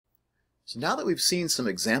So now that we've seen some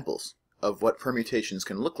examples of what permutations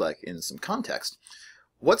can look like in some context,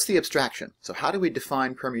 what's the abstraction? So how do we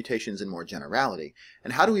define permutations in more generality?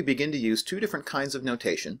 And how do we begin to use two different kinds of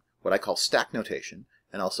notation, what I call stack notation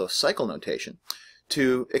and also cycle notation,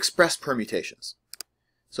 to express permutations?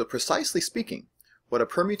 So precisely speaking, what a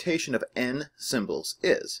permutation of n symbols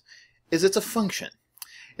is it's a function.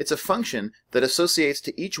 It's a function that associates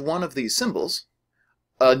to each one of these symbols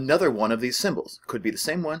another one of these symbols. Could be the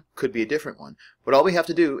same one, could be a different one. But all we have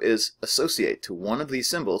to do is associate to one of these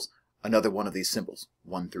symbols another one of these symbols,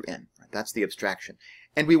 1 through n. That's the abstraction.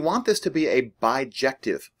 And we want this to be a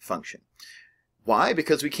bijective function. Why?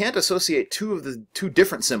 Because we can't associate two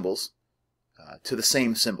different symbols to the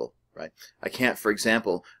same symbol. Right? I can't, for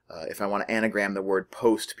example, if I want to anagram the word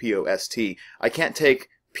post, P-O-S-T, I can't take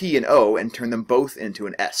P and O and turn them both into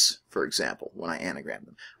an S, for example, when I anagram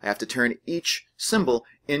them. I have to turn each symbol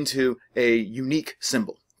into a unique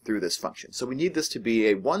symbol through this function. So we need this to be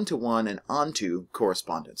a one-to-one and onto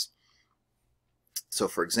correspondence. So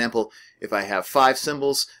for example, if I have 5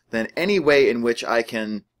 symbols, then any way in which I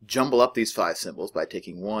can jumble up these 5 symbols by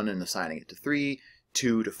taking 1 and assigning it to 3,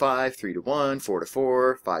 2 to 5, 3 to 1, 4 to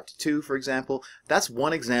 4, 5 to 2, for example, that's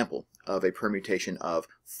one example of a permutation of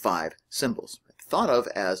 5 symbols, thought of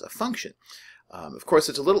as a function. Of course,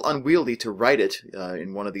 it's a little unwieldy to write it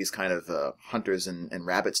in one of these kind of hunters and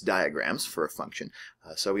rabbits diagrams for a function.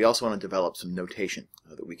 So we also want to develop some notation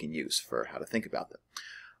that we can use for how to think about them.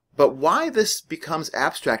 But why this becomes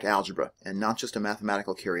abstract algebra and not just a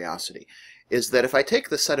mathematical curiosity is that if I take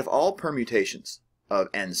the set of all permutations of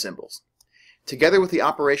n symbols, together with the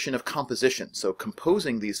operation of composition, so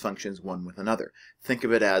composing these functions one with another. Think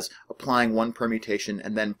of it as applying one permutation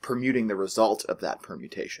and then permuting the result of that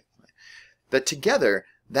permutation. That together,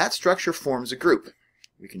 that structure forms a group.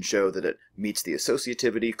 We can show that it meets the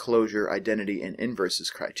associativity, closure, identity, and inverses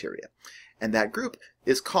criteria. And that group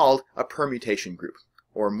is called a permutation group.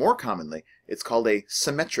 Or more commonly, it's called a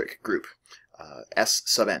symmetric group, S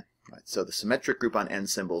sub n. Right? So the symmetric group on n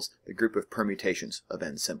symbols, the group of permutations of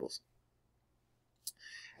n symbols.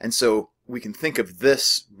 And so we can think of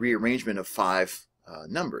this rearrangement of 5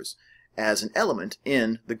 numbers as an element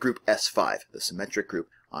in the group S5, the symmetric group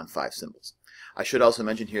on 5 symbols. I should also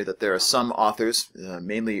mention here that there are some authors,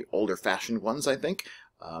 mainly older-fashioned ones, I think,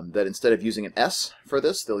 that instead of using an S for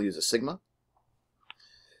this, they'll use a sigma.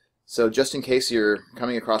 So just in case you're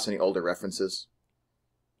coming across any older references,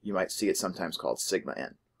 you might see it sometimes called sigma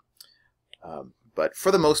n. But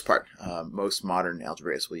for the most part, most modern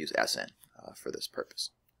algebraists will use Sn for this purpose.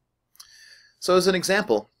 So as an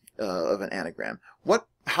example of an anagram,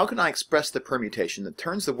 how can I express the permutation that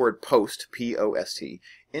turns the word post, P-O-S-T,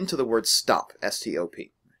 into the word stop,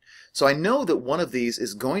 S-T-O-P? So I know that one of these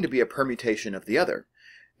is going to be a permutation of the other,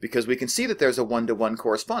 because we can see that there's a one-to-one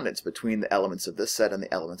correspondence between the elements of this set and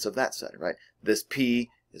the elements of that set, right? This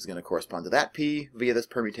P is going to correspond to that P via this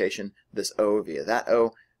permutation, this O via that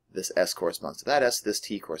O, this S corresponds to that S, this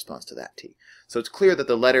T corresponds to that T. So it's clear that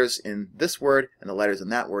the letters in this word and the letters in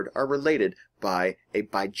that word are related by a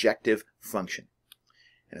bijective function.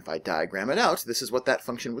 And if I diagram it out, this is what that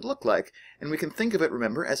function would look like. And we can think of it,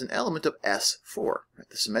 remember, as an element of S4, right?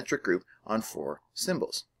 The symmetric group on 4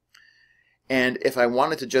 symbols. And if I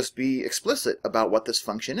wanted to just be explicit about what this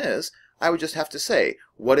function is, I would just have to say,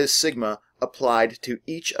 what is sigma applied to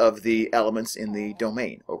each of the elements in the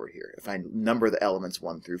domain over here? If I number the elements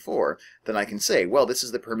 1 through 4, then I can say, well, this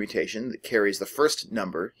is the permutation that carries the first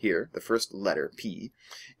number here, the first letter, P,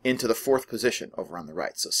 into the 4th position over on the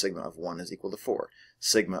right. So sigma of 1 is equal to 4.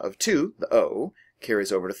 Sigma of 2, the O,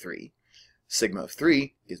 carries over to 3. Sigma of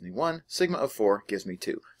 3 gives me 1. Sigma of 4 gives me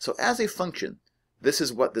 2. So as a function, this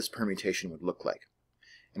is what this permutation would look like.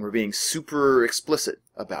 And we're being super explicit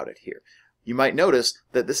about it here. You might notice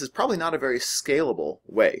that this is probably not a very scalable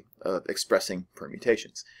way of expressing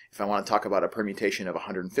permutations. If I want to talk about a permutation of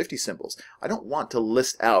 150 symbols, I don't want to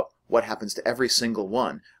list out what happens to every single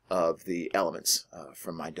one of the elements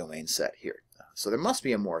from my domain set here. So there must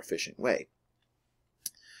be a more efficient way.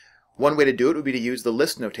 One way to do it would be to use the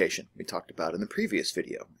list notation we talked about in the previous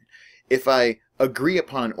video. If I agree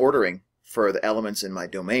upon an ordering for the elements in my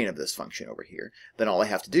domain of this function over here, then all I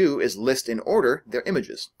have to do is list in order their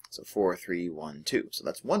images. So 4, 3, 1, 2. So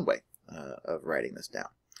that's one way of writing this down.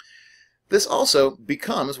 This also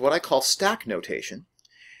becomes what I call stack notation.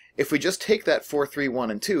 If we just take that 4, 3,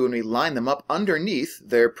 1, and 2 and we line them up underneath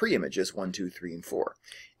their pre-images 1, 2, 3, and 4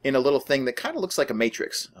 in a little thing that kind of looks like a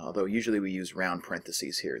matrix, although usually we use round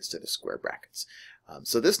parentheses here instead of square brackets.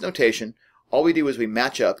 So this notation, all we do is we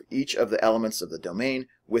match up each of the elements of the domain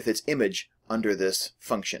with its image under this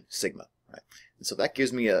function, sigma. Right? And so that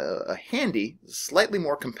gives me a handy, slightly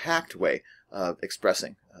more compact way of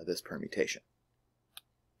expressing this permutation.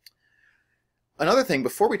 Another thing,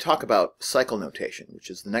 before we talk about cycle notation, which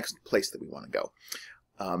is the next place that we want to go,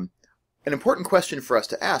 an important question for us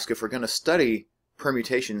to ask if we're going to study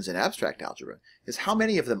permutations in abstract algebra is how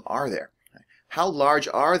many of them are there? How large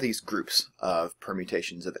are these groups of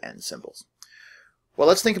permutations of n symbols? Well,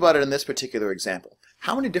 let's think about it in this particular example.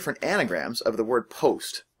 How many different anagrams of the word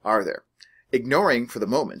post are there? Ignoring for the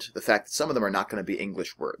moment the fact that some of them are not going to be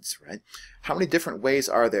English words, right? How many different ways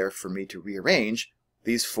are there for me to rearrange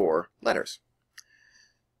these 4 letters?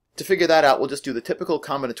 To figure that out, we'll just do the typical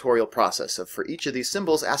combinatorial process of, for each of these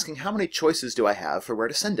symbols, asking how many choices do I have for where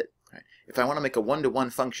to send it. Right? If I want to make a one-to-one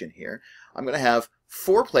function here, I'm going to have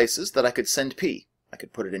 4 places that I could send p. I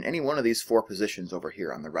could put it in any one of these 4 positions over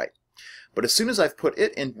here on the right. But as soon as I've put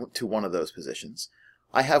it into one of those positions,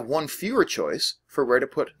 I have one fewer choice for where to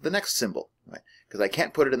put the next symbol. Right? Because I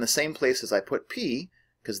can't put it in the same place as I put p,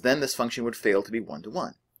 because then this function would fail to be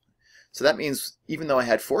one-to-one. So that means even though I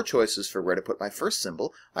had 4 choices for where to put my first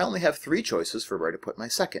symbol, I only have 3 choices for where to put my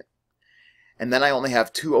second. And then I only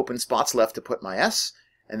have 2 open spots left to put my s,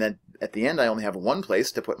 and then at the end I only have 1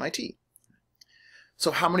 place to put my t.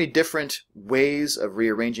 So how many different ways of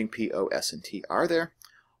rearranging p, o, s, and t are there?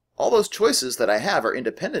 All those choices that I have are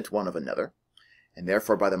independent one of another, and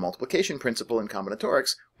therefore by the multiplication principle in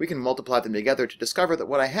combinatorics, we can multiply them together to discover that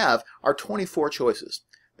what I have are 24 choices.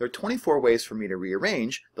 There are 24 ways for me to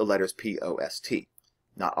rearrange the letters P, O, S, T.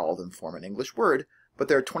 Not all of them form an English word, but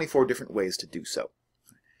there are 24 different ways to do so.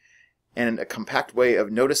 And a compact way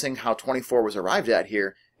of noticing how 24 was arrived at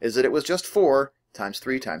here is that it was just 4 times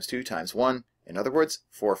 3 times 2 times 1. In other words,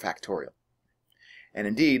 4 factorial. And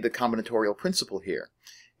indeed, the combinatorial principle here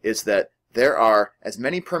is that there are as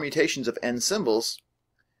many permutations of n symbols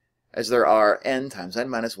as there are n times n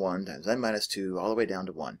minus 1 times n minus 2 all the way down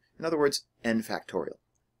to 1. In other words, n factorial.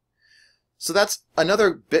 So that's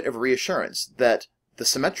another bit of reassurance that the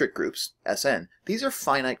symmetric groups, Sn, these are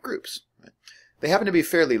finite groups. Right? They happen to be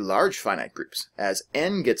fairly large finite groups. As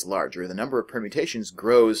n gets larger, the number of permutations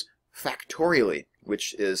grows factorially,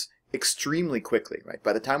 which is extremely quickly. Right?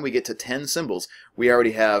 By the time we get to 10 symbols, we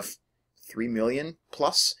already have 3 million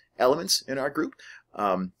plus elements in our group.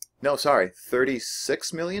 No, sorry,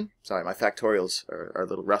 36 million? Sorry, my factorials are a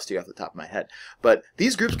little rusty off the top of my head. But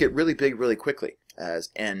these groups get really big really quickly as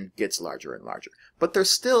n gets larger and larger. But they're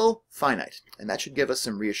still finite, and that should give us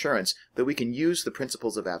some reassurance that we can use the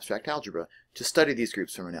principles of abstract algebra to study these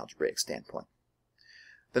groups from an algebraic standpoint.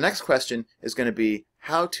 The next question is going to be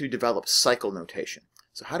how to develop cycle notation.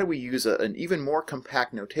 So how do we use an even more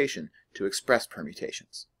compact notation to express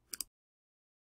permutations?